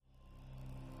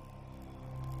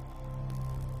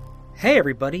Hey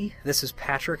everybody, this is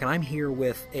Patrick, and I'm here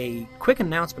with a quick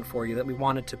announcement for you that we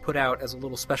wanted to put out as a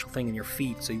little special thing in your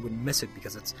feed so you wouldn't miss it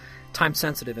because it's time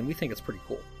sensitive and we think it's pretty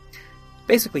cool.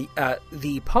 Basically,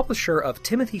 the publisher of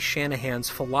Timothy Shanahan's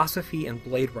Philosophy and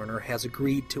Blade Runner has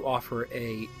agreed to offer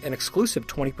an exclusive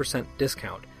 20%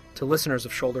 discount to listeners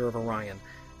of Shoulder of Orion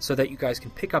so that you guys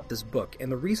can pick up this book.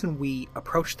 And the reason we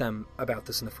approached them about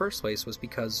this in the first place was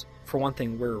because, for one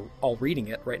thing, we're all reading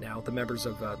it right now, the members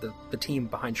of the team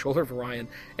behind Shoulder of Orion,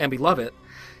 and we love it.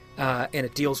 And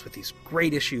it deals with these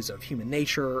great issues of human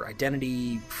nature,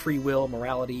 identity, free will,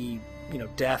 morality,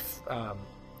 death,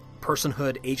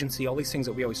 personhood, agency, all these things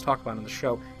that we always talk about on the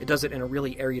show. It does it in a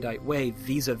really erudite way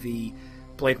vis-a-vis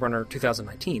Blade Runner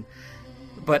 2019.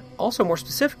 But also more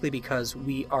specifically because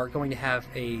we are going to have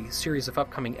a series of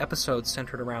upcoming episodes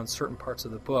centered around certain parts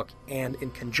of the book, and in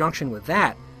conjunction with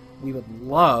that, we would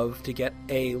love to get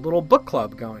a little book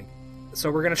club going.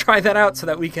 So we're going to try that out so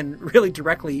that we can really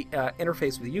directly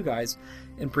interface with you guys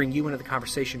and bring you into the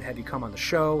conversation, have you come on the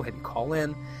show, have you call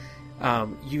in,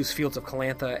 use Fields of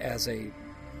Calantha as a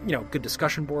good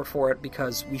discussion board for it,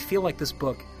 because we feel like this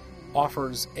book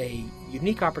offers a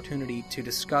unique opportunity to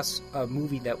discuss a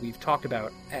movie that we've talked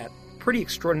about at pretty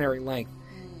extraordinary length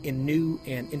in new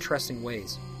and interesting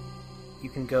ways. You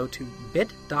can go to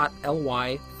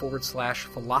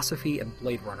bit.ly/philosophy and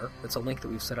Blade Runner. That's a link that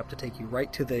we've set up to take you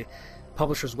right to the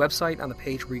publisher's website on the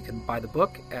page where you can buy the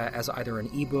book as either an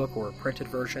ebook or a printed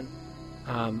version.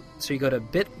 So you go to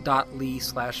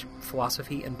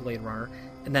bit.ly/philosophy and Blade Runner,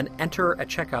 and then enter at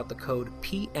checkout the code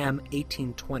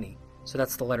PM1820. So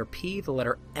that's the letter P, the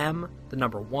letter M, the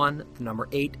number 1, the number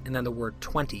 8, and then the word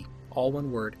 20, all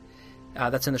one word.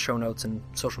 That's in the show notes and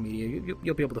social media.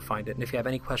 You'll be able to find it. And if you have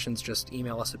any questions, just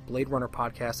email us at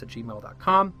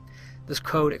bladerunnerpodcast@gmail.com. This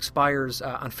code expires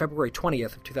on February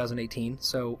 20th of 2018,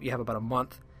 so you have about a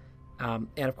month. And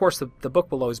of course, the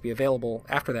book will always be available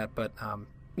after that, but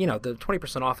the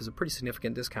 20% off is a pretty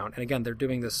significant discount. And again, they're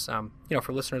doing this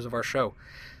for listeners of our show.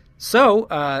 So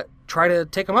try to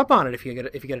take them up on it if you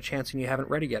get a chance and you haven't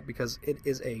read it yet, because it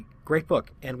is a great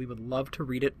book and we would love to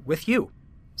read it with you.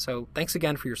 So thanks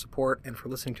again for your support and for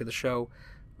listening to the show.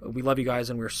 We love you guys,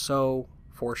 and we're so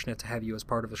fortunate to have you as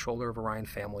part of the Shoulder of Orion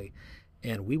family,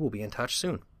 and we will be in touch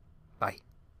soon. Bye.